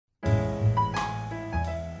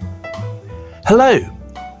Hello,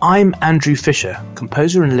 I'm Andrew Fisher,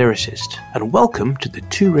 composer and lyricist, and welcome to the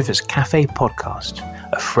Two Rivers Cafe podcast,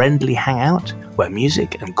 a friendly hangout where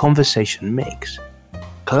music and conversation mix.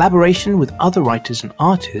 Collaboration with other writers and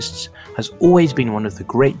artists has always been one of the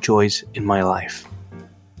great joys in my life.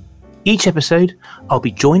 Each episode, I'll be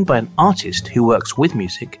joined by an artist who works with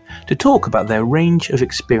music to talk about their range of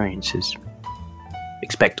experiences.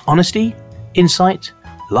 Expect honesty, insight,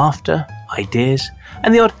 laughter, ideas,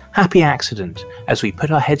 and the odd happy accident as we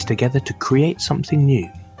put our heads together to create something new.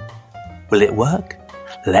 Will it work?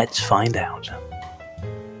 Let's find out.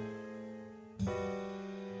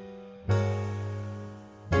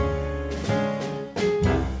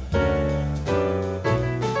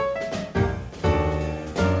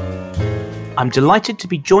 I'm delighted to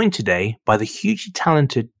be joined today by the hugely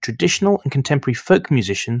talented traditional and contemporary folk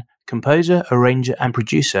musician, composer, arranger and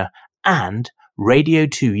producer, and Radio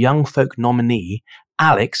 2 Young Folk nominee,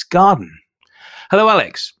 Alex Garden. Hello,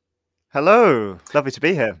 Alex. Hello. Lovely to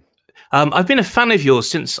be here. I've been a fan of yours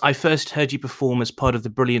since I first heard you perform as part of the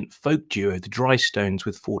brilliant folk duo, the Dry Stones,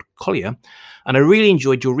 with Ford Collier, and I really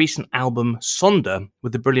enjoyed your recent album, Sonder,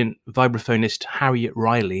 with the brilliant vibraphonist Harriet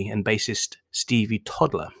Riley and bassist Stevie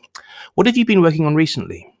Toddler. What have you been working on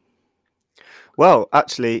recently? Well,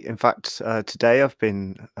 actually, in fact, today I've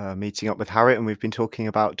been meeting up with Harriet and we've been talking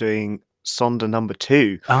about doing Sonder number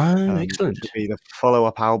 2. Excellent. Which will be the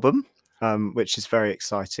follow-up album, which is very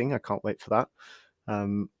exciting. I can't wait for that.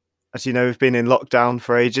 As you know, we've been in lockdown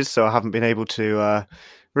for ages, so I haven't been able to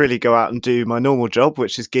really go out and do my normal job,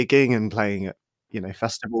 which is gigging and playing at,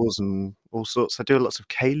 festivals and all sorts. I do lots of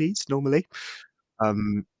ceilidhs normally.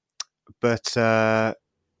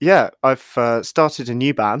 Yeah, I've started a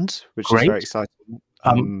new band, which Great. is very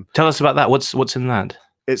exciting. Tell us about that. What's in that?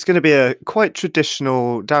 It's going to be a quite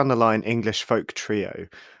traditional, down-the-line English folk trio,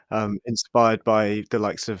 inspired by the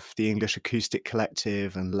likes of the English Acoustic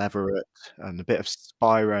Collective and Leveret and a bit of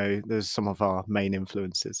Spyro. There's some of our main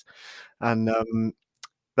influences. And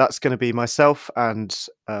that's going to be myself and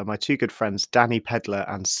my two good friends, Danny Pedler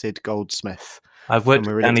and Sid Goldsmith. I've worked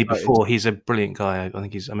with Danny before. He's a brilliant guy. I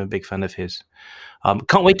think I'm a big fan of his.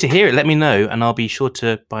 Can't wait to hear it. Let me know, and I'll be sure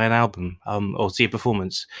to buy an album or see a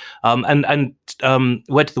performance. And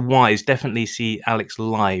word to the wise, definitely see Alex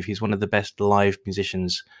live. He's one of the best live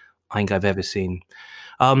musicians I think I've ever seen.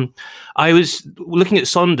 I was looking at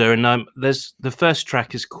Sonder, and there's the first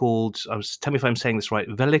track is called. Tell me if I'm saying this right.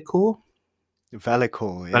 Velikor.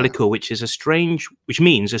 Velikor, yeah. Velikor, which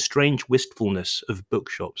means a strange wistfulness of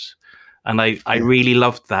bookshops. And I really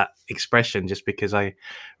loved that expression just because I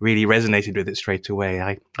really resonated with it straight away.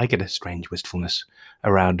 I get a strange wistfulness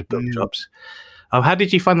around bookshops. How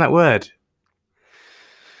did you find that word?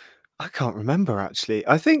 I can't remember, actually.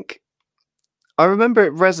 I think I remember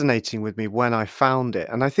it resonating with me when I found it.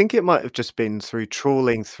 And I think it might have just been through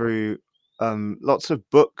trawling through lots of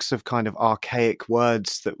books of kind of archaic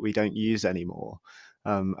words that we don't use anymore.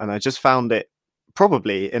 And I just found it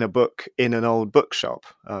probably in a book in an old bookshop.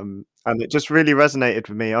 And it just really resonated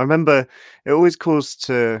with me. I remember it always calls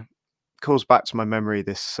back to my memory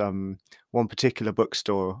this one particular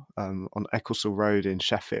bookstore on Ecclesall Road in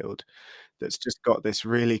Sheffield that's just got this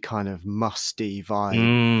really kind of musty vibe.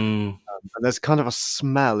 And there's kind of a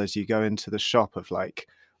smell as you go into the shop of like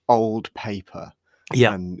old paper.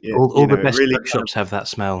 Yeah, and all the best really bookshops have that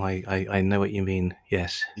smell. I know what you mean.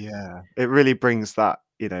 Yes. Yeah, it really brings that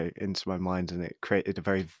into my mind, and it created a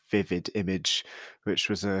very vivid image, which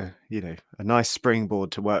was a nice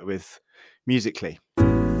springboard to work with musically.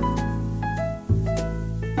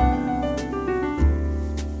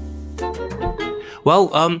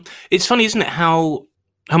 Well, it's funny, isn't it, how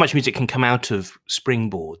much music can come out of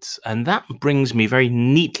springboards, and that brings me very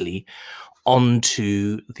neatly on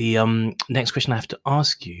to the next question I have to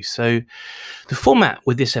ask you. So, the format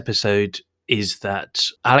with this episode is that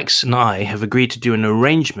Alex and I have agreed to do an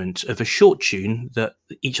arrangement of a short tune that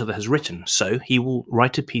each other has written. So he will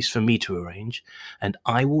write a piece for me to arrange, and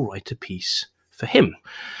I will write a piece for him.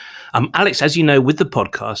 Alex, as you know, with the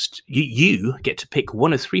podcast, you get to pick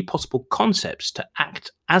one of 3 possible concepts to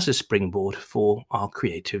act as a springboard for our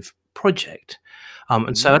creative project.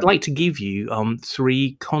 And so I'd like to give you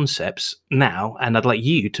 3 concepts now, and I'd like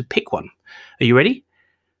you to pick one. Are you ready?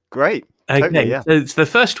 Great. Okay, totally, yeah. So the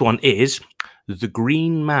first one is The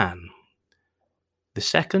Green Man. The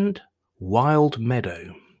second, Wild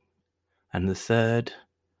Meadow. And the third,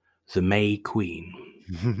 The May Queen.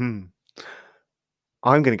 I'm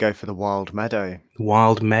going to go for the Wild Meadow.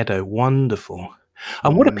 Wild Meadow, wonderful.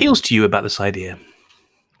 And what appeals to you about this idea?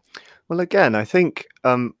 Well, again, I think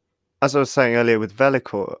as I was saying earlier with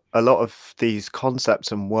Velikor, a lot of these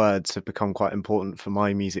concepts and words have become quite important for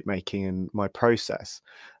my music making and my process.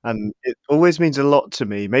 And it always means a lot to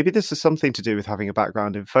me. Maybe this is something to do with having a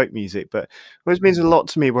background in folk music, but it always means a lot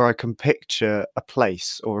to me where I can picture a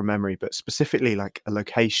place or a memory, but specifically like a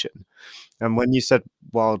location. And when you said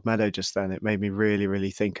Wild Meadow just then, it made me really, really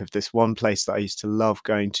think of this one place that I used to love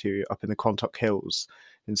going to up in the Quantock Hills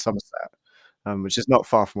in Somerset, which is not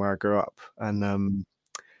far from where I grew up. And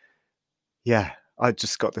yeah, I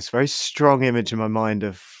just got this very strong image in my mind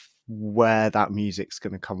of where that music's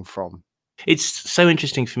gonna come from. It's so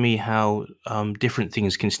interesting for me how different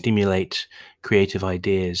things can stimulate creative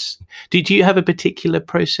ideas. Do you have a particular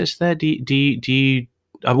process there?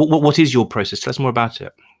 What is your process? Tell us more about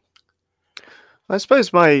it. I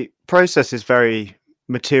suppose my process is very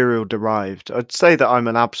material derived. I'd say that I'm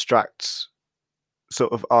an abstract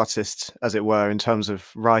sort of artist, as it were, in terms of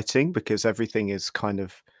writing, because everything is kind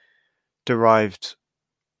of derived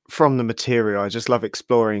from the material. I just love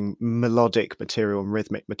exploring melodic material and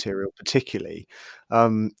rhythmic material particularly.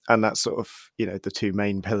 And that's sort of, the two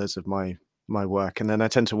main pillars of my work. And then I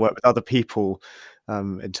tend to work with other people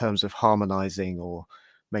in terms of harmonizing or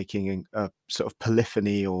making a sort of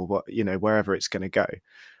polyphony or wherever it's going to go.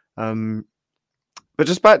 Um, but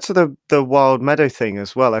just back to the Wild Meadow thing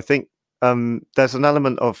as well, I think there's an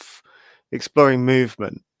element of exploring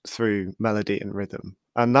movement through melody and rhythm,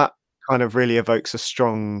 and that kind of really evokes a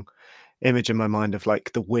strong image in my mind of,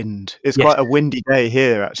 like, the wind. It's Yes, quite a windy day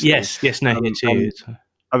here, actually. yes, yes. No, here too. And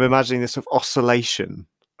I'm imagining this sort of oscillation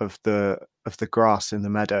of the grass in the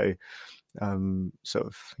meadow, sort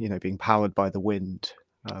of, being powered by the wind.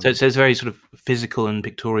 So it's a very sort of physical and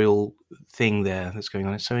pictorial thing there that's going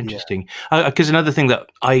on. It's so Yeah. interesting. Because another thing that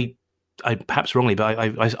I perhaps wrongly, but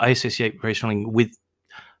I associate very strongly with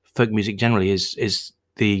folk music generally is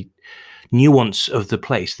the nuance of the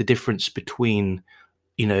place, the difference between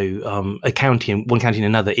a county and one county and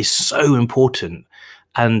another is so important,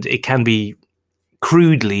 and it can be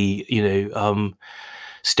crudely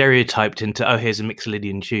stereotyped into, oh, here's a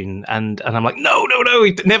Mixolydian tune, and I'm like, no,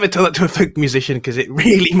 never tell that to a folk musician, because it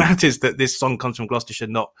really matters that this song comes from Gloucestershire,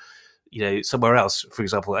 not somewhere else, for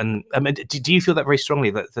example. And I mean, do you feel that very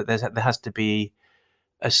strongly, that there has to be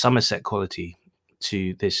a Somerset quality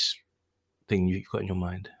to this thing you've got in your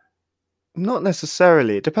mind? Not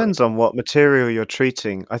necessarily. It depends on what material you're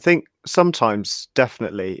treating. I think sometimes,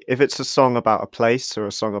 definitely, if it's a song about a place or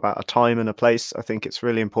a song about a time and a place, I think it's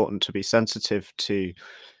really important to be sensitive to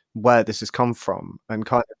where this has come from, and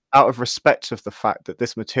kind of out of respect of the fact that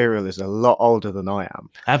this material is a lot older than I am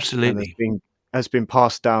and has Absolutely. been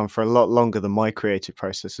passed down for a lot longer than my creative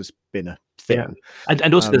process has been a Yeah, thing.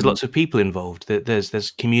 and also there's Um, lots of people involved.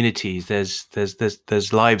 There's communities.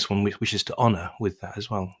 There's lives one wishes to honour with that as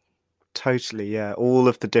well. Totally, yeah. All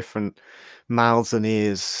of the different mouths and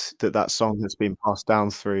ears that song has been passed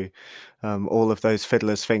down through, all of those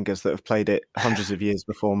fiddlers' fingers that have played it hundreds of years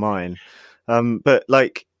before mine. But,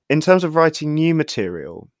 like, in terms of writing new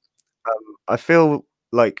material, I feel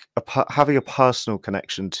like having a personal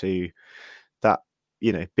connection to that,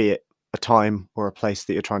 be it a time or a place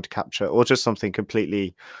that you're trying to capture or just something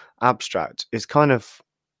completely abstract, is kind of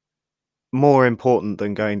more important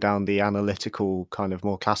than going down the analytical, kind of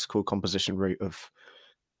more classical composition route of,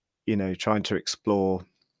 trying to explore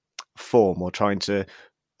form or trying to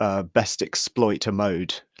best exploit a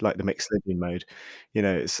mode like the mixed Lydian mode.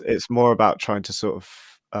 It's more about trying to sort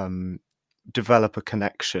of develop a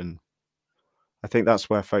connection. I think that's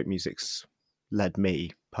where folk music's led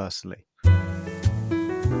me personally.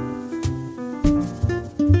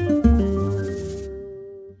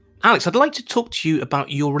 Alex, I'd like to talk to you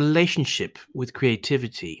about your relationship with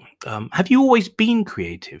creativity. Have you always been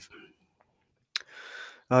creative?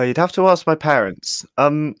 Oh, you'd have to ask my parents.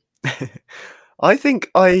 I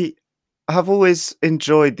think I have always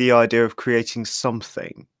enjoyed the idea of creating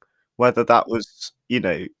something, whether that was,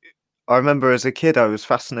 I remember as a kid I was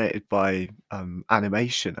fascinated by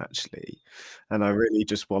animation actually, and I really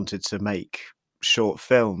just wanted to make short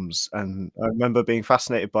films. And I remember being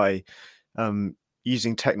fascinated by um,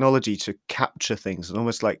 using technology to capture things and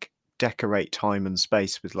almost like decorate time and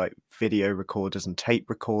space with like video recorders and tape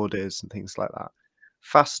recorders and things like that.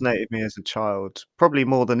 Fascinated me as a child, probably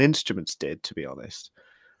more than instruments did, to be honest.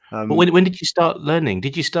 But Um, when did you start learning?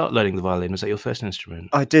 Did you start learning the violin? Was that your first instrument?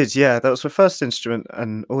 I did, yeah. That was my first instrument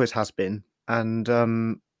and always has been. And I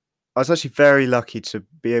was actually very lucky to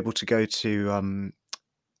be able to go to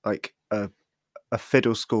like a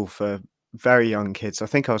fiddle school for very young kids. I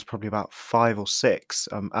think I was probably about 5 or 6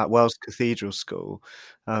 at Wells Cathedral School,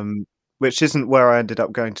 um, which isn't where I ended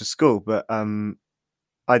up going to school, but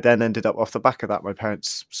I then ended up off the back of that, my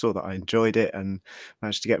parents saw that I enjoyed it and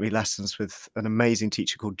managed to get me lessons with an amazing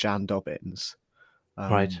teacher called Jan Dobbins.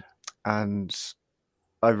 Right. And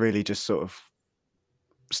I really just sort of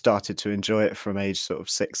started to enjoy it from age sort of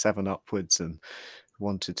 6, 7 upwards and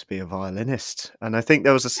wanted to be a violinist. And I think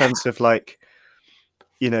there was a sense of like,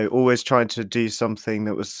 always trying to do something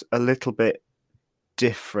that was a little bit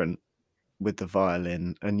different with the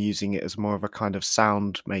violin and using it as more of a kind of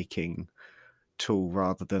sound making tool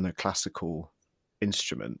rather than a classical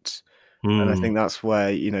instrument. And I Mm, think that's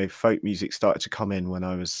where, folk music started to come in when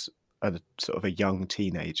I was a sort of a young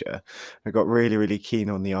teenager. I got really, really keen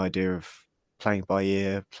on the idea of playing by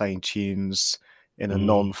ear, playing tunes in a mm,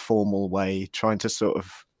 non-formal way, trying to sort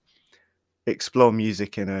of explore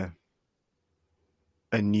music in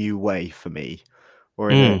a new way for me,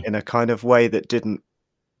 or in a mm. in a kind of way that didn't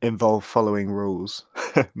involve following rules.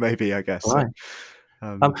 Maybe, I guess so. Right.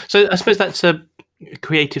 Um, So I suppose that's a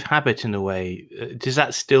creative habit in a way. Does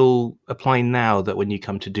that still apply now that when you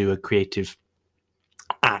come to do a creative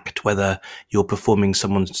act, whether you're performing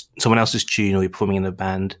someone else's tune or you're performing in a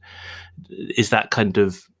band, is that kind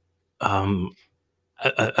of um,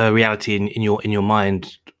 a reality in your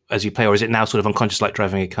mind as you play, or is it now sort of unconscious, like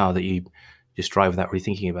driving a car that you just drive without really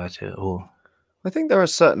thinking about it? Or I think there are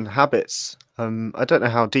certain habits. I don't know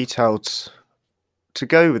how detailed to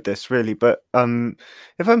go with this really, but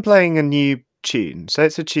if I'm playing a new tune, say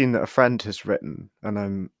it's a tune that a friend has written and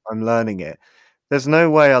I'm learning it, there's no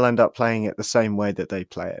way I'll end up playing it the same way that they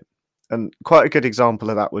play it. And quite a good example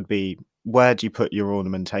of that would be, where do you put your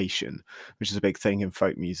ornamentation, which is a big thing in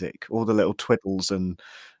folk music. All the little twiddles and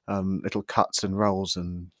little cuts and rolls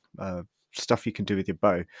and stuff you can do with your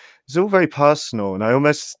bow. It's all very personal, and I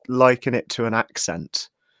almost liken it to an accent,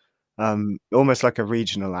 almost like a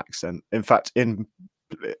regional accent. In fact, in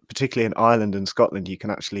particularly in Ireland and Scotland, you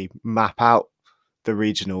can actually map out the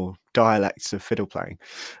regional dialects of fiddle playing,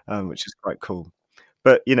 which is quite cool.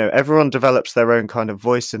 But everyone develops their own kind of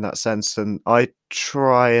voice in that sense, and I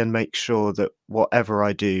try and make sure that whatever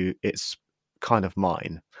I do, it's kind of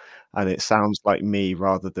mine, and it sounds like me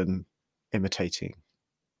rather than imitating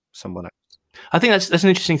someone else. I think that's an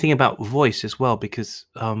interesting thing about voice as well, because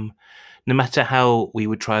no matter how we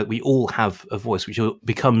would try, we all have a voice which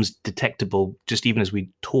becomes detectable just even as we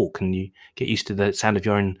talk, and you get used to the sound of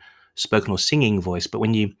your own spoken or singing voice. But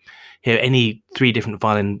when you hear any three different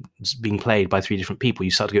violins being played by three different people,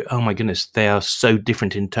 you start to go, "Oh my goodness, they are so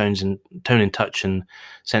different in tones and tone and touch and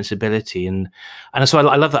sensibility." And so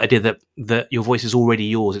I love that idea that your voice is already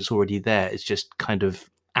yours; it's already there. It's just kind of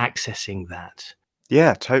accessing that.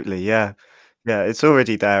 Yeah, totally. Yeah, yeah, it's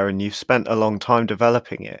already there, and you've spent a long time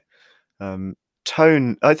developing it. Um,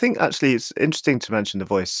 Tone, I think actually it's interesting to mention the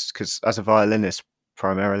voice because as a violinist,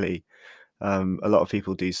 primarily, a lot of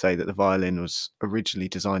people do say that the violin was originally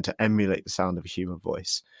designed to emulate the sound of a human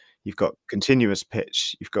voice. You've got continuous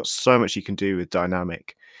pitch, you've got so much you can do with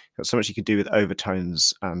dynamic, you've got so much you can do with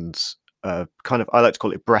overtones and kind of, I like to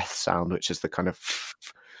call it breath sound, which is the kind of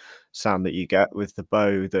sound that you get with the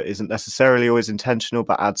bow that isn't necessarily always intentional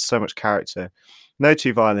but adds so much character. No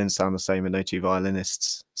two violins sound the same and no two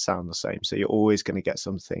violinists sound the same. So you're always going to get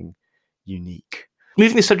something unique.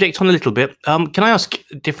 Moving the subject on a little bit, can I ask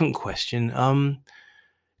a different question?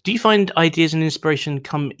 Do you find ideas and inspiration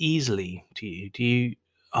come easily to you? Do you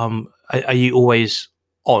are you always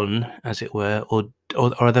on, as it were, or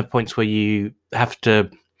are there points where you have to,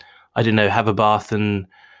 I don't know, have a bath and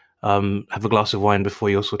have a glass of wine before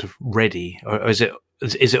you're sort of ready, or is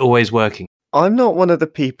it always working? I'm not one of the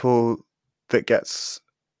people that gets,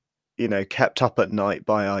 kept up at night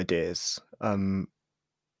by ideas.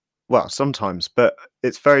 Well, sometimes, but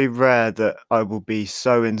it's very rare that I will be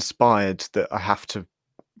so inspired that I have to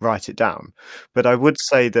write it down. But I would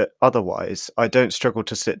say that otherwise, I don't struggle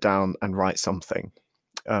to sit down and write something.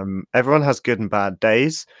 Everyone has good and bad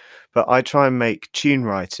days, but I try and make tune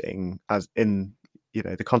writing, as in,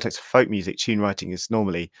 the context of folk music, tune writing is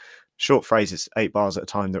normally short phrases, 8 bars at a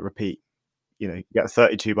time that repeat. You get a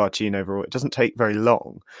 32 bar tune overall. It doesn't take very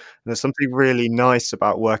long. And there's something really nice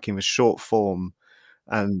about working with short form,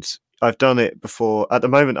 and I've done it before. At the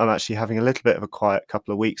moment, I'm actually having a little bit of a quiet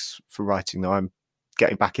couple of weeks for writing, though I'm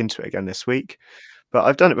getting back into it again this week. But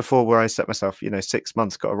I've done it before where I set myself, 6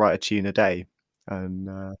 months, got to write a tune a day. And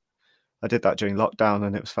I did that during lockdown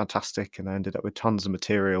and it was fantastic. And I ended up with tons of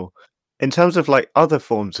material. In terms of like other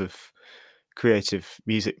forms of creative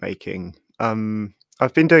music making,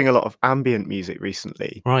 I've been doing a lot of ambient music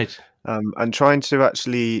recently, Right. and trying to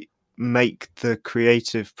actually make the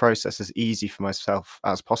creative process as easy for myself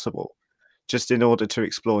as possible, just in order to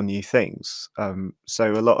explore new things.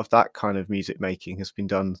 So a lot of that kind of music making has been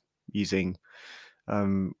done using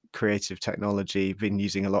creative technology. Been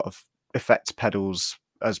using a lot of effect pedals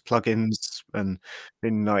as plugins, and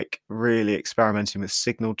been like really experimenting with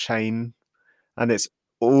signal chain, and it's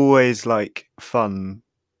always like fun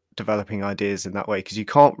developing ideas in that way, because you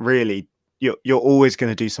can't really, you're always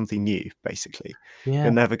going to do something new. Basically, Yeah.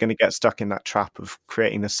 you're never going to get stuck in that trap of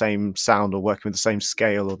creating the same sound or working with the same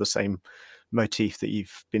scale or the same motif that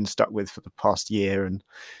you've been stuck with for the past year. And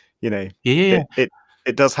Yeah. it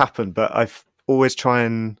does happen, but I've always try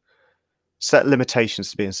and set limitations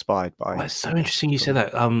to be inspired by, Well, it's so I guess, interesting you for said me.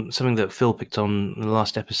 that. Something that Phil picked on in the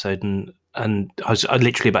last episode, and I was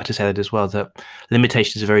literally about to say that as well. That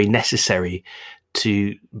limitations are very necessary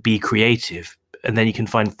to be creative, and then you can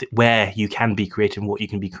find where you can be creative and what you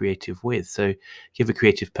can be creative with. So give a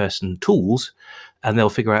creative person tools, and they'll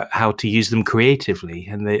figure out how to use them creatively,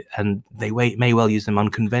 and they may well use them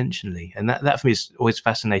unconventionally. And that for me is always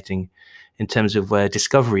fascinating in terms of where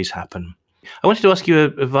discoveries happen. I wanted to ask you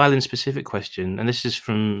a violin specific question, and this is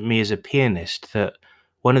from me as a pianist. That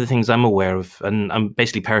one of the things I'm aware of, and I'm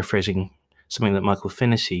basically paraphrasing something that Michael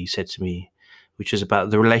Finnessy said to me, which is about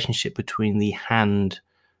the relationship between the hand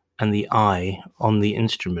and the eye on the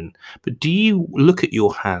instrument. But do you look at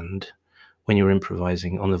your hand when you're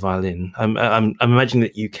improvising on the violin? I'm imagining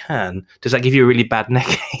that you can. Does that give you a really bad neck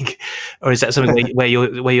ache, or is that something where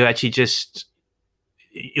you're actually just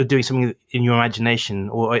you're doing something in your imagination,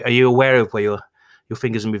 or are you aware of where your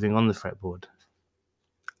fingers are moving on the fretboard?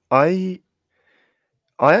 I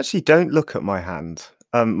actually don't look at my hand,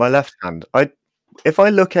 my left hand. If I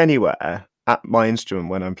look anywhere at my instrument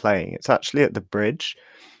when I'm playing, it's actually at the bridge.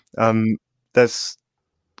 There's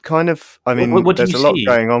kind of, I mean, What do there's you a lot see?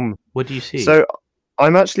 going on. What do you see? So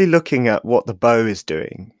I'm actually looking at what the bow is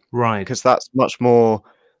doing, Right. because that's much more,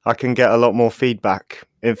 I can get a lot more feedback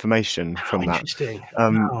information How from that. interesting.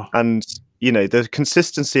 Wow. And the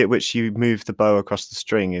consistency at which you move the bow across the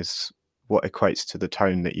string is what equates to the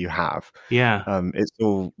tone that you have. Yeah. It's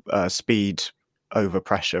all speed over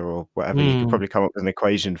pressure or whatever. You could Mm, probably come up with an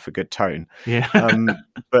equation for good tone. yeah.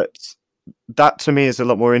 But that to me is a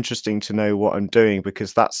lot more interesting to know what I'm doing,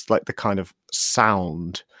 because that's like the kind of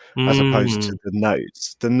sound as opposed to Mm, the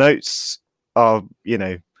notes. The notes are,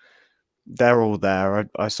 they're all there.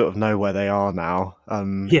 I sort of know where they are now.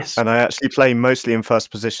 yes. And I actually play mostly in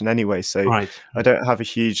first position anyway, so Right. I don't have a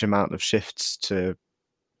huge amount of shifts to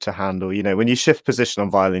handle. When you shift position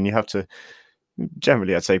on violin, you have to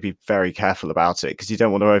generally, I'd say, be very careful about it, because you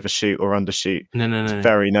don't want to overshoot or undershoot. No. It's No.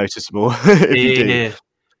 very noticeable if you do. Yeah.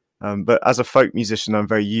 But as a folk musician, I'm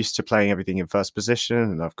very used to playing everything in first position,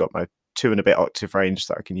 and I've got my 2 and a bit octave range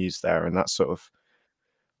that I can use there, and that's sort of,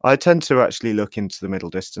 I tend to actually look into the middle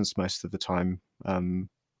distance most of the time, and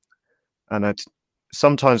I'd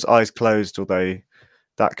sometimes eyes closed, although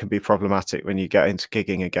that can be problematic when you get into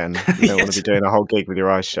gigging again. You don't want to Yes. be doing a whole gig with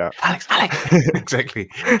your eyes shut. Alex. Exactly.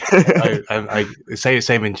 I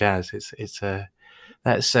same in jazz. It's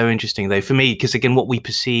that's so interesting though for me, because again, what we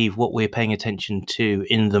perceive, what we're paying attention to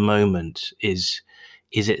in the moment is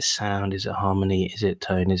it sound, is it harmony, is it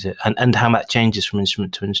tone, is it and how that changes from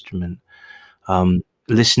instrument to instrument.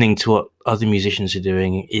 Listening to what other musicians are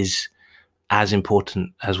doing is as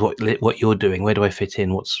important as what you're doing. Where do I fit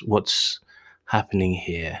in? What's happening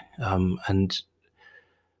here? And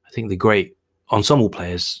I think the great ensemble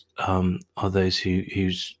players are those who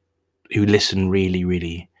listen really,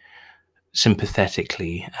 really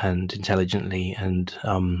sympathetically and intelligently and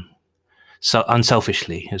so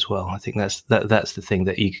unselfishly as well. I think that's the thing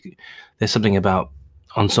that there's something about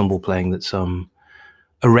ensemble playing that's a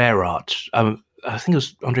rare art. I think it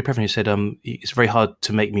was Andre Previn who said it's very hard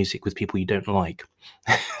to make music with people you don't like.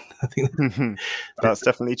 I think That's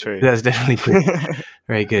definitely true. that's definitely true.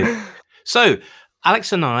 Very good. So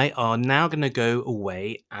Alex and I are now going to go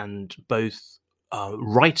away and both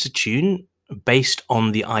write a tune based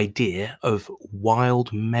on the idea of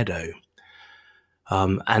Wild Meadow.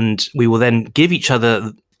 And we will then give each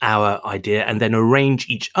other our idea and then arrange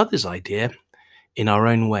each other's idea in our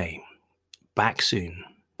own way. Back soon.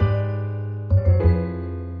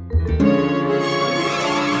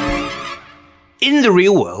 In the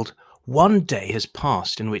real world, one day has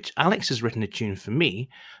passed in which Alex has written a tune for me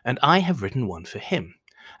and I have written one for him.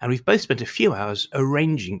 And we've both spent a few hours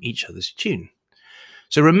arranging each other's tune.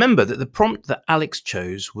 So remember that the prompt that Alex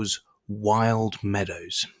chose was Wild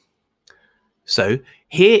Meadows. So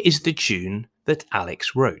here is the tune that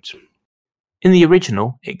Alex wrote. In the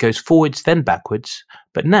original, it goes forwards then backwards,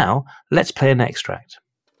 but now let's play an extract.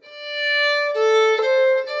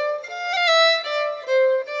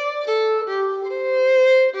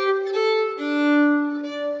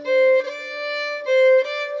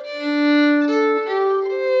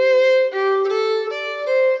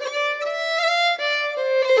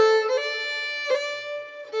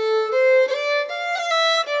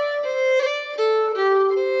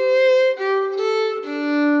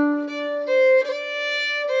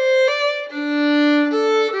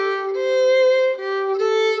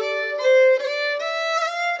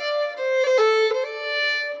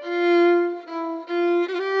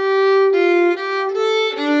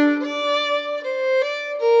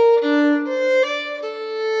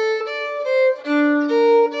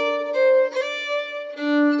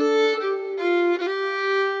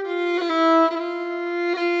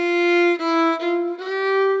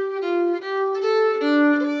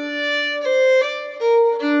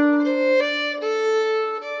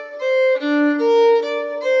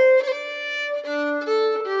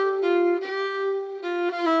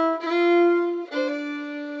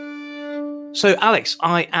 So, Alex,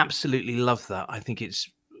 I absolutely love that. I think it's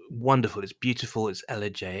wonderful. It's beautiful. It's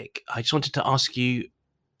elegiac. I just wanted to ask you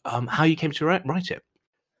how you came to write it.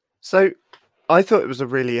 So I thought it was a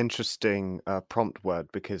really interesting prompt word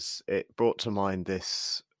because it brought to mind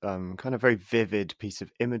this kind of very vivid piece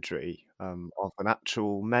of imagery of an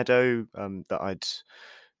actual meadow that I'd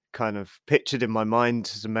kind of pictured in my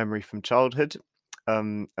mind as a memory from childhood.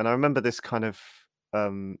 And I remember this kind of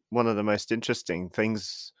one of the most interesting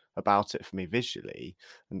things about it for me visually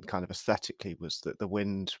and kind of aesthetically was that the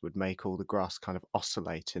wind would make all the grass kind of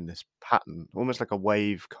oscillate in this pattern, almost like a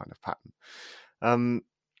wave kind of pattern. Um,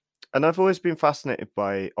 and I've always been fascinated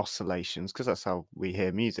by oscillations because that's how we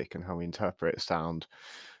hear music and how we interpret sound.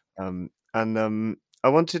 And I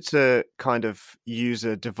wanted to kind of use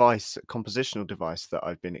a device, a compositional device that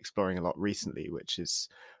I've been exploring a lot recently, which is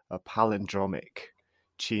palindromic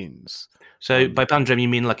tunes. So, by palindrome, you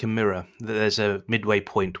mean like a mirror. There's a midway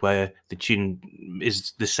point where the tune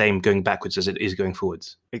is the same going backwards as it is going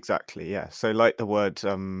forwards. Exactly, yeah. So, like the word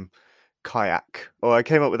kayak, or I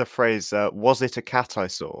came up with a phrase, was it a cat I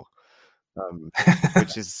saw? Um,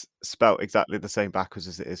 which is spelt exactly the same backwards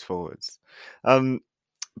as it is forwards. Um,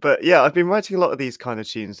 but yeah, I've been writing a lot of these kind of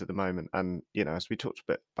tunes at the moment, and as we talked a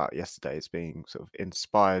bit about yesterday, it's being sort of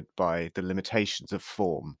inspired by the limitations of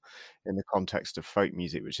form in the context of folk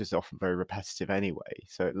music, which is often very repetitive anyway.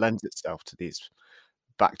 So it lends itself to these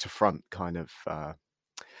back to front kind of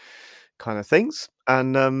things,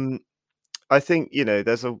 and I think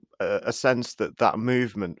there's a sense that that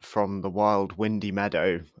movement from the wild, windy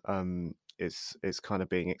meadow is kind of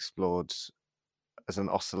being explored as an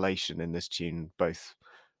oscillation in this tune, both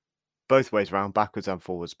ways around, backwards and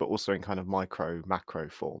forwards, but also in kind of micro macro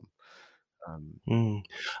form. Mm.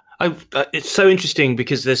 It's so interesting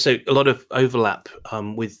because there's a lot of overlap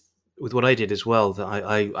with what I did as well. That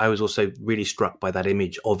I was also really struck by that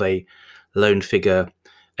image of a lone figure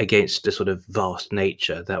against a sort of vast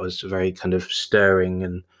nature. That was a very kind of stirring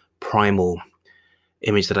and primal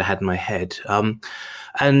image that I had in my head.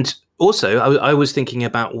 And also, I was thinking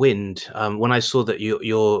about wind when I saw that you'd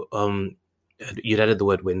added the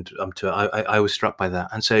word wind to it. I was struck by that,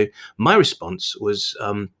 and so my response was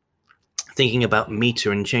thinking about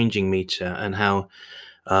meter and changing meter and how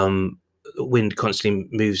wind constantly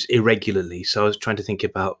moves irregularly. So I was trying to think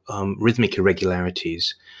about rhythmic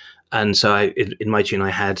irregularities, and so in my tune I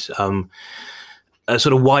had a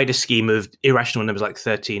sort of wider scheme of irrational numbers like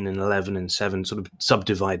 13 and 11 and 7 sort of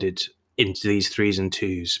subdivided into these threes and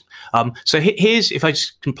twos. So here's, if I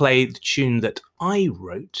just can play the tune that I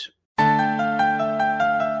wrote.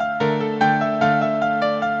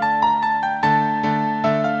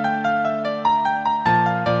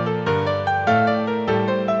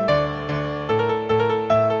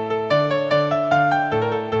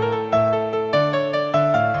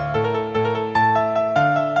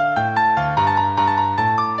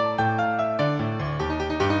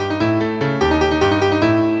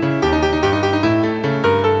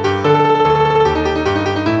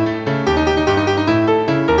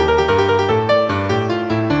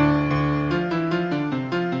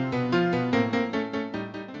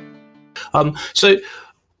 So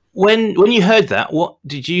when you heard that, what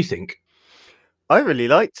did you think? I really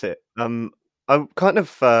liked it. I kind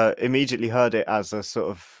of immediately heard it as a sort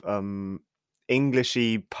of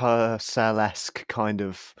Englishy Purcell-esque kind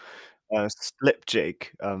of slip jig.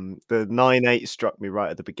 The 9/8 struck me right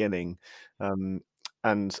at the beginning,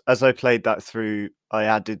 and as I played that through,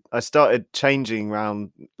 I started changing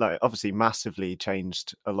around, like obviously massively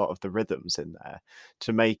changed a lot of the rhythms in there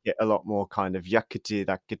to make it a lot more kind of yakati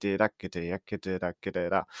dakati dakati yakati dakati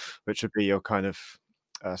da, which would be your kind of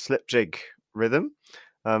slip jig rhythm.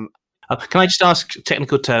 Can I just ask a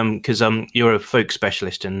technical term, because you're a folk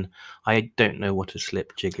specialist and I don't know what a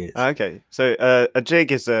slip jig is. Okay, so a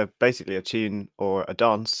jig is basically a tune or a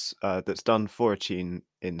dance that's done for a tune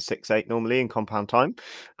in 6/8 normally in compound time,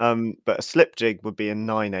 but a slip jig would be in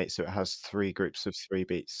 9/8, so it has 3 groups of 3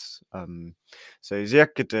 beats. So it's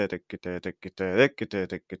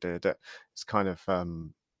kind of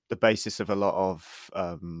the basis of a lot of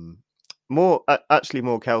actually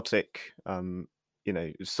more Celtic.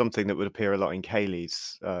 Something that would appear a lot in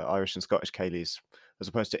Cayleys, Irish and Scottish Cayleys, as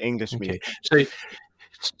opposed to English music.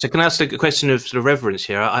 So can I ask a question of sort of reverence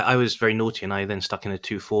here? I was very naughty and I then stuck in a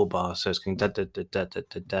 2/4 bar, so it's going da da da da da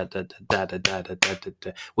da da da da da da da da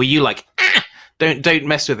da. Were you like, don't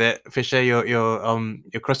mess with it, Fisher? You're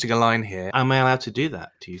crossing a line here. Am I allowed to do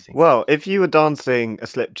that? Do you think? Well, if you were dancing a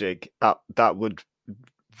slip jig, that would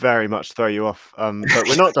very much throw you off. But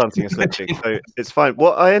we're not dancing a slip jig, so it's fine.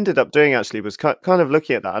 What I ended up doing actually was kind of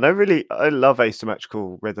looking at that, and I love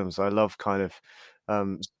asymmetrical rhythms. I love kind of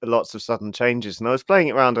lots of sudden changes. And I was playing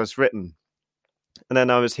it around as written, and then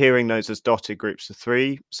I was hearing those as dotted groups of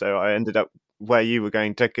three. So I ended up where you were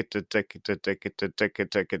going tikka tikka tikka tikka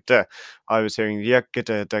tikka da. I was hearing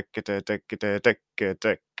yakada tikka tikka tikka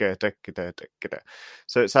tikka tikka tikka.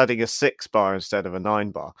 So it's adding a 6 bar instead of a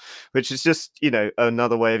 9 bar, which is just,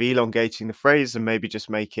 another way of elongating the phrase and maybe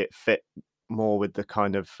just make it fit more with the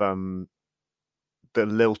kind of the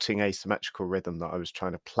lilting asymmetrical rhythm that I was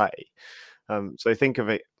trying to play. So think of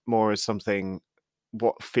it more as something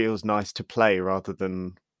what feels nice to play rather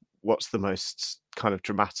than what's the most kind of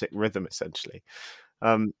dramatic rhythm, essentially.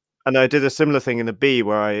 Um, and I did a similar thing in the B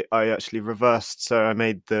where I actually reversed. So I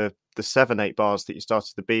made the 7/8 bars that you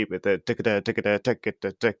started the B with, the ticka ticka ticka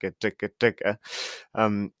ticka ticka ticka.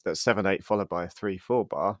 That's 7/8 followed by a 3/4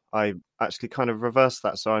 bar. I actually kind of reversed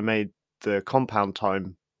that. So I made the compound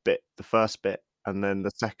time bit the first bit, and then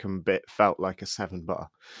the second bit felt like a 7 bar.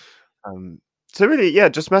 Um, so really, yeah,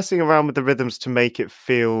 just messing around with the rhythms to make it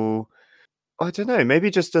feel, I don't know, maybe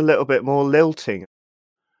just a little bit more lilting.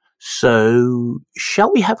 So,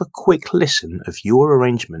 shall we have a quick listen of your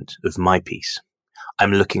arrangement of my piece?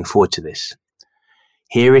 I'm looking forward to this.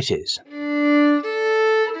 Here it is.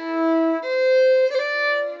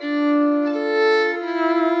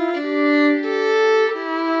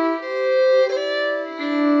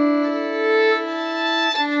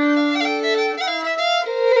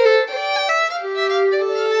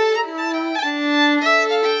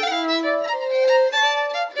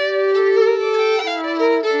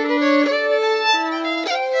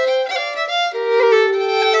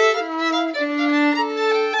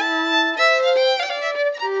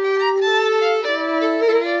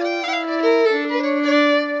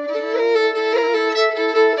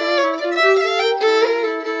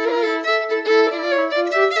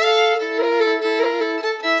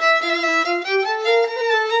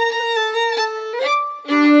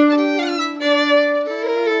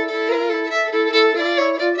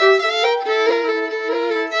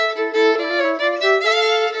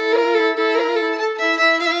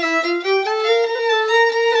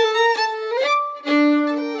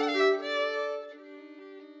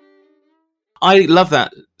 I love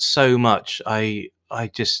that so much. I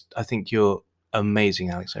think you're amazing,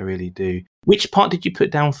 Alex. I really do. Which part did you put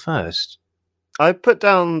down first? I put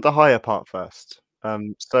down the higher part first.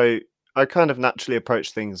 So I kind of naturally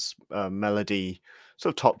approach things melody,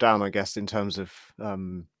 sort of top down, I guess, in terms of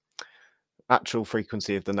actual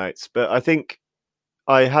frequency of the notes. But I think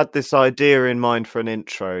I had this idea in mind for an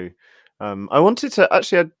intro. I wanted to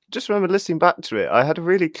actually, I just remember listening back to it. I had a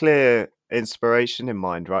really clear inspiration in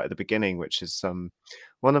mind right at the beginning, which is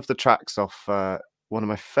one of the tracks off one of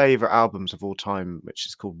my favorite albums of all time, which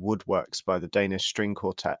is called Woodworks by the Danish String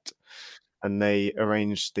Quartet. And they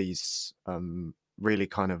arranged these really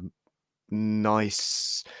kind of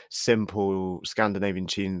nice, simple Scandinavian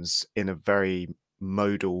tunes in a very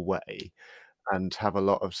modal way and have a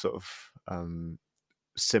lot of sort of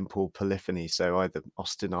simple polyphony, so either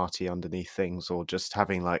ostinati underneath things or just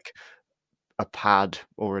having like a pad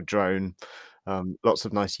or a drone, lots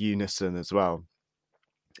of nice unison as well.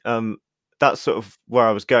 That's sort of where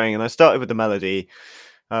I was going, and I started with the melody,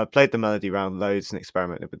 played the melody around loads and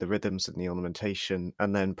experimented with the rhythms and the ornamentation,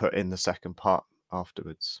 and then put in the second part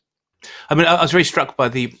afterwards. I mean, I was very struck by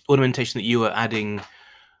the ornamentation that you were adding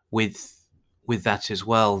with that as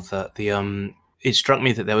well. That it struck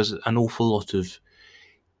me that there was an awful lot of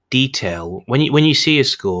detail when you see a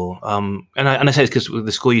score. And I say this because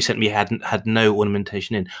the score you sent me had no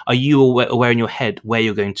ornamentation in. Are you aware in your head where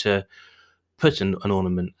you're going to put an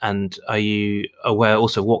ornament, and are you aware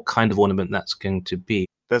also what kind of ornament that's going to be?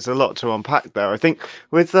 There's a lot to unpack there. I think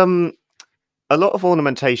with a lot of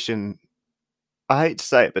ornamentation, I hate to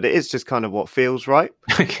say it, but it is just kind of what feels right.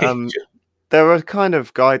 Okay. There are kind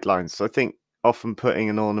of guidelines. I think often putting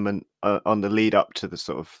an ornament on the lead up to the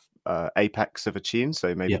sort of apex of a tune,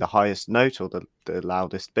 so maybe Yeah. the highest note or the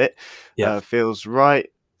loudest bit, Yeah. feels right.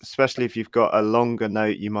 Especially if you've got a longer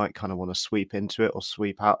note, you might kind of want to sweep into it or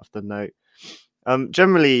sweep out of the note.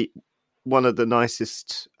 Generally, one of the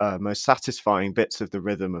nicest, most satisfying bits of the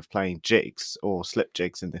rhythm of playing jigs or slip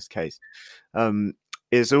jigs in this case,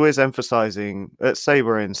 is always emphasizing, let's say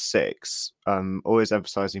we're in 6, always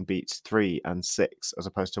emphasizing beats 3 and 6 as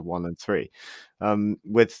opposed to 1 and 3.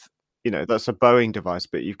 With, that's a bowing device,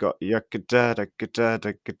 but you've got and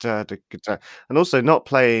also not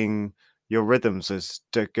playing your rhythms as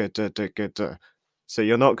so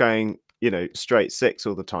you're not going, straight 6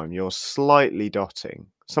 all the time. You're slightly dotting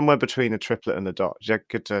somewhere between a triplet and a dot,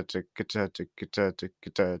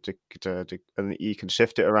 and you can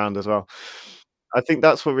shift it around as well. I think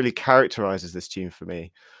that's what really characterizes this tune for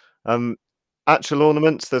me. Um, actual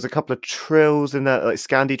ornaments. There's a couple of trills in there, like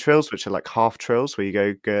Scandi trills, which are like half trills, where you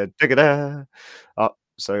go digga up.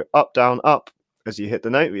 So up, down, up as you hit the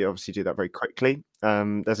note. We obviously do that very quickly.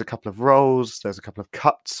 There's a couple of rolls. There's a couple of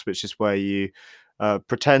cuts, which is where you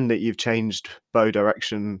pretend that you've changed bow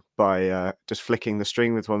direction by just flicking the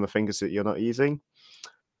string with one of the fingers that you're not using.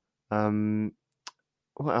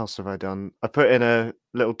 What else have I done? I put in a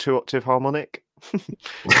little 2-octave harmonic.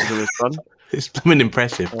 It's always fun. It's blooming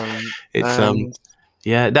impressive. And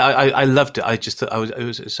Yeah, no, I loved it. I just thought it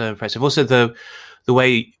was so impressive. Also, the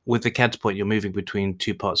way with the cad's point, you're moving between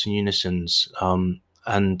two parts in unisons,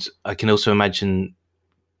 and I can also imagine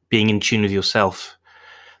being in tune with yourself.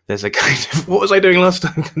 There's a kind of what was I doing last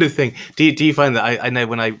time kind of thing. Do you find that I know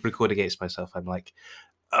when I record against myself, I'm like,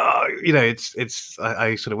 it's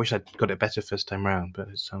I sort of wish I'd got it better first time round, but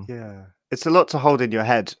it's yeah, it's a lot to hold in your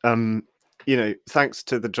head. Thanks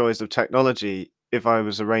to the joys of technology, if I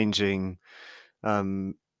was arranging,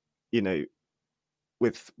 you know,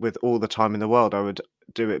 with all the time in the world, I would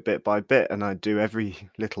do it bit by bit, and I'd do every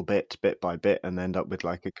little bit by bit, and end up with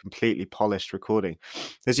like a completely polished recording.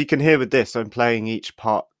 As you can hear with this, I'm playing each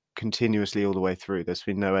part continuously all the way through. There's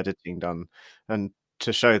been no editing done, and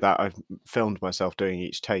to show that, I've filmed myself doing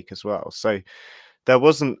each take as well. So there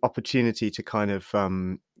was an opportunity to kind of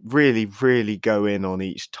really, really go in on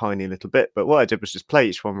each tiny little bit. But what I did was just play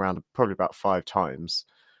each one round probably about 5 times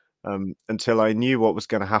until I knew what was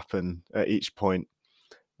going to happen at each point.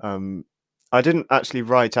 I didn't actually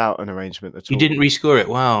write out an arrangement at all. You didn't rescore it.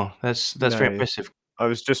 Wow, that's No. very impressive. I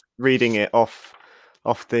was just reading it off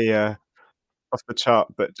the chart,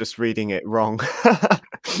 but just reading it wrong.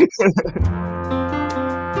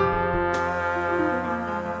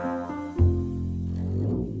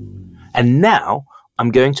 And now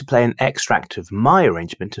I'm going to play an extract of my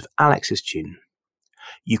arrangement of Alex's tune.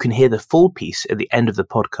 You can hear the full piece at the end of the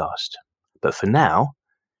podcast, but for now,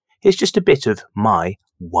 here's just a bit of my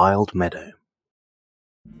Wild Meadow.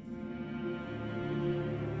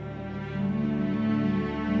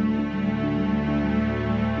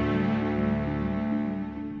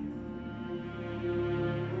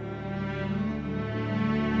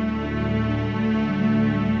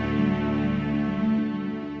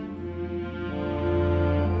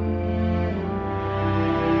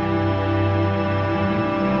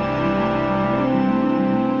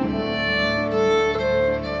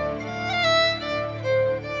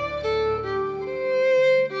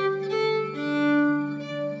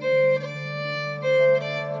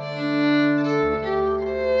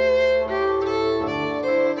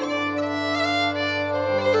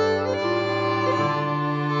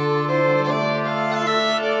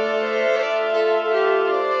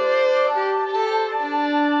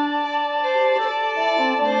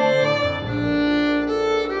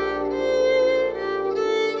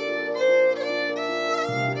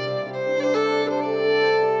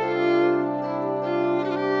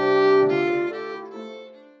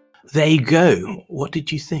 There you go. What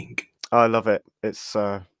did you think? I love it. It's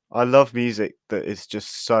I love music that is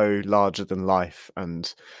just so larger than life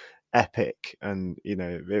and epic, and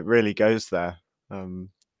it really goes there.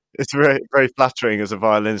 It's very, very flattering as a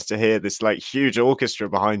violinist to hear this like huge orchestra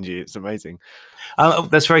behind you. It's amazing.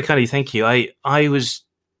 That's very kind of you. Thank you. I was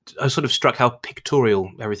sort of struck how pictorial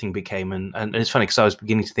everything became, and it's funny because I was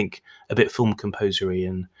beginning to think a bit film composery,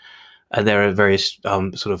 and there are various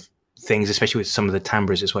sort of things, especially with some of the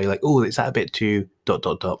timbres as well. You're like, oh, is that a bit too ...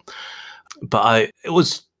 But it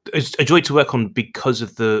was a joy to work on because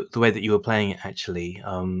of the way that you were playing it. Actually,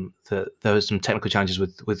 there were some technical challenges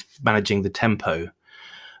with managing the tempo,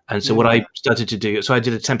 and so what I started to do, so I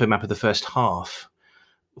did a tempo map of the first half,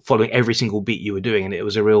 following every single beat you were doing, and it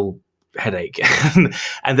was a real headache.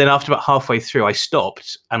 And then after about halfway through, I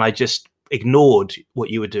stopped and I just ignored what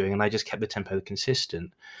you were doing, and I just kept the tempo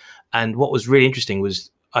consistent. And what was really interesting was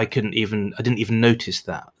I didn't even notice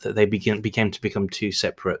that they became to become two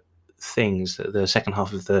separate things. That the second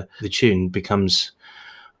half of the tune becomes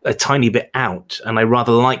a tiny bit out, and I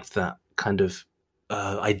rather liked that kind of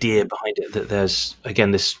idea behind it. That there's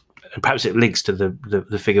again this, and perhaps it links to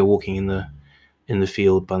the figure walking in the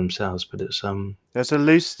field by themselves, but it's there's a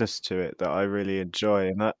looseness to it that I really enjoy,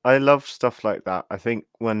 and I love stuff like that. I think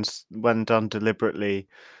when done deliberately,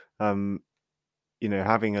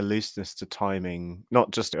 having a looseness to timing,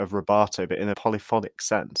 not just of rubato, but in a polyphonic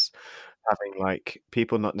sense, having like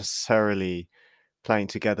people not necessarily playing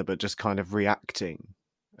together, but just kind of reacting.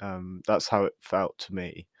 That's how it felt to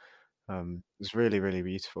me. It's really, really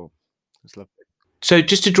beautiful. It's lovely. So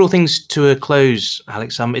just to draw things to a close,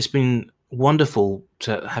 Alex, it's been wonderful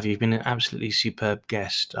to have you. You've been an absolutely superb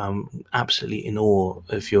guest. Absolutely in awe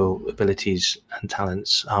of your abilities and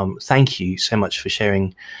talents. Thank you so much for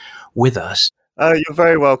sharing with us. You're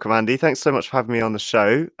very welcome, Andy. Thanks so much for having me on the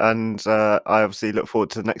show. And I obviously look forward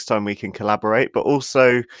to the next time we can collaborate, but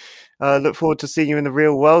also look forward to seeing you in the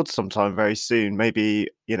real world sometime very soon. Maybe,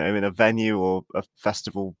 in a venue or a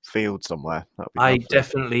festival field somewhere. That'd be I lovely.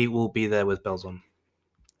 definitely will be there with bells on.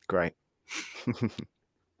 Great.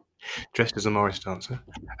 Dressed as a Morris dancer.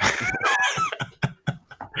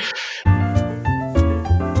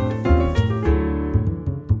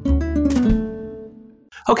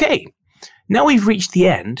 Okay, now we've reached the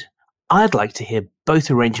end. I'd like to hear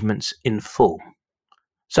both arrangements in full.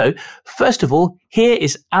 So, first of all, here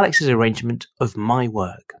is Alex's arrangement of My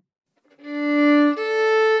Work.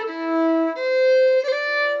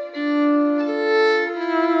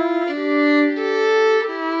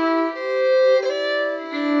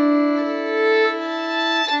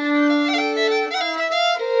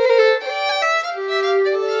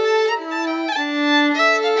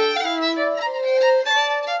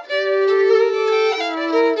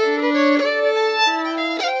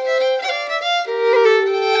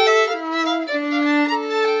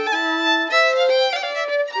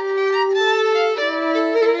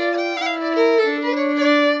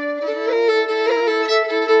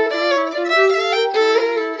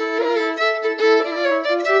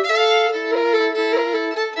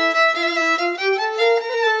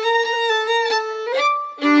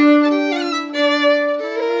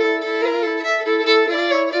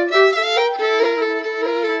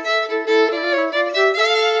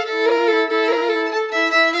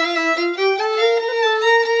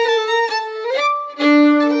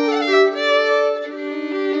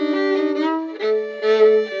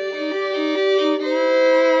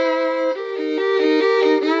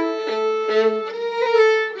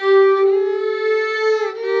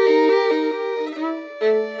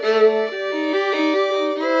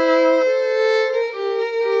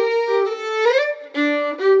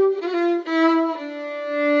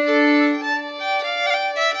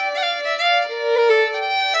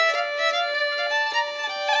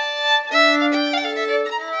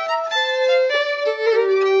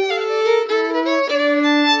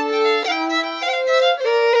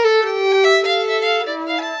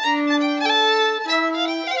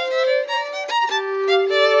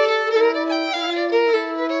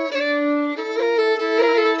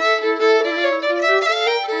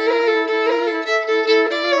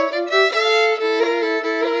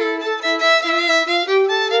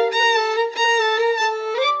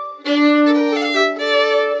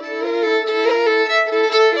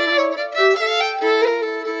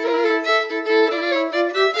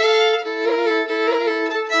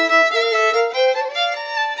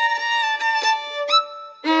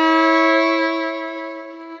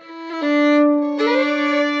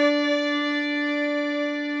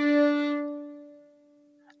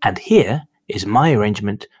 And here is my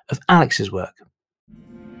arrangement of Alex's work.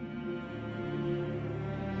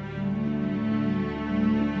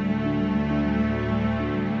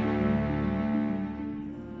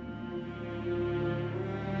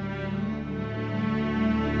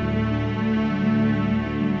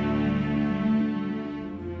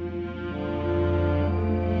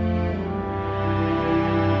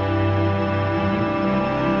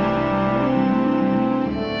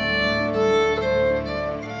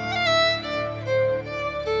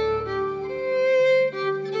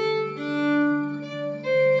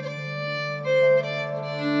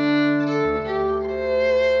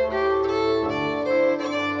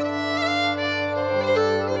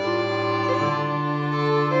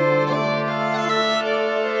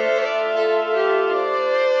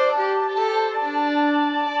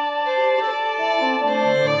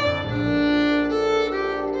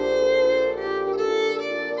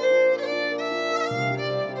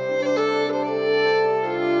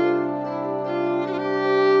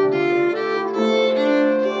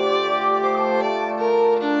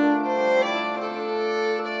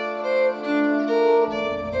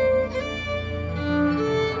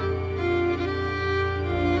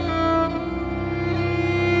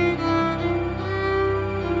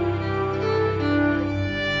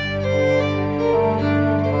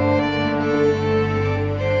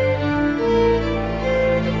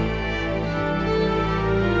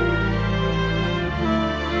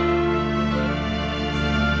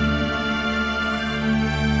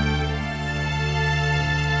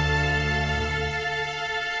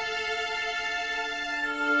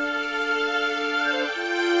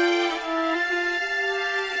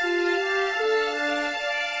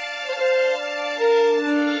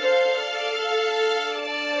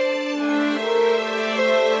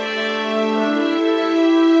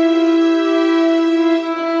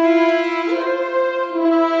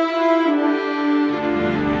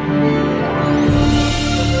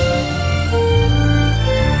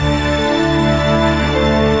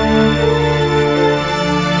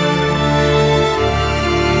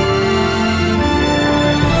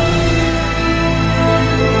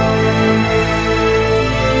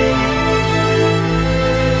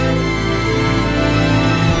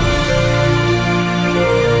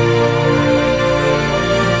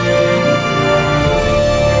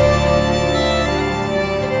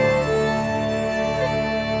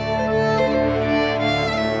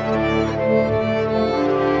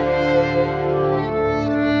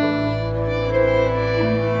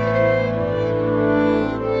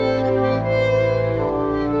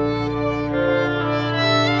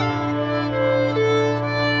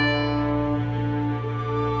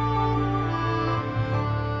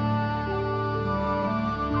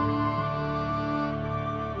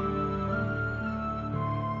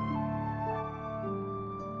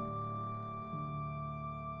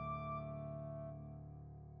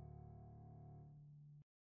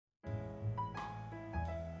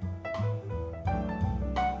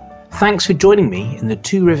 thanks for joining me in the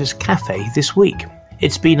Two Rivers Cafe this week.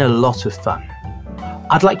 It's been a lot of fun.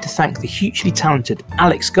 I'd like to thank the hugely talented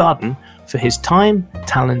Alex Garden for his time,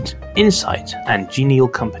 talent, insight, and genial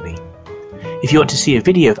company. If you want to see a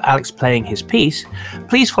video of Alex playing his piece,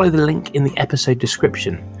 please follow the link in the episode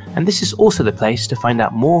description, and this is also the place to find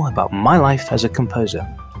out more about my life as a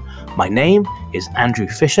composer. My name is Andrew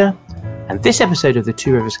Fisher, and this episode of the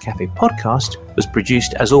Two Rivers Cafe podcast was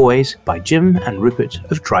produced, as always, by Jim and Rupert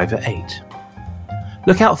of Driver 8.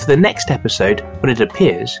 Look out for the next episode when it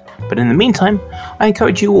appears, but in the meantime, I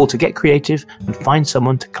encourage you all to get creative and find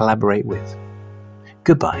someone to collaborate with.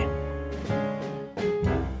 Goodbye.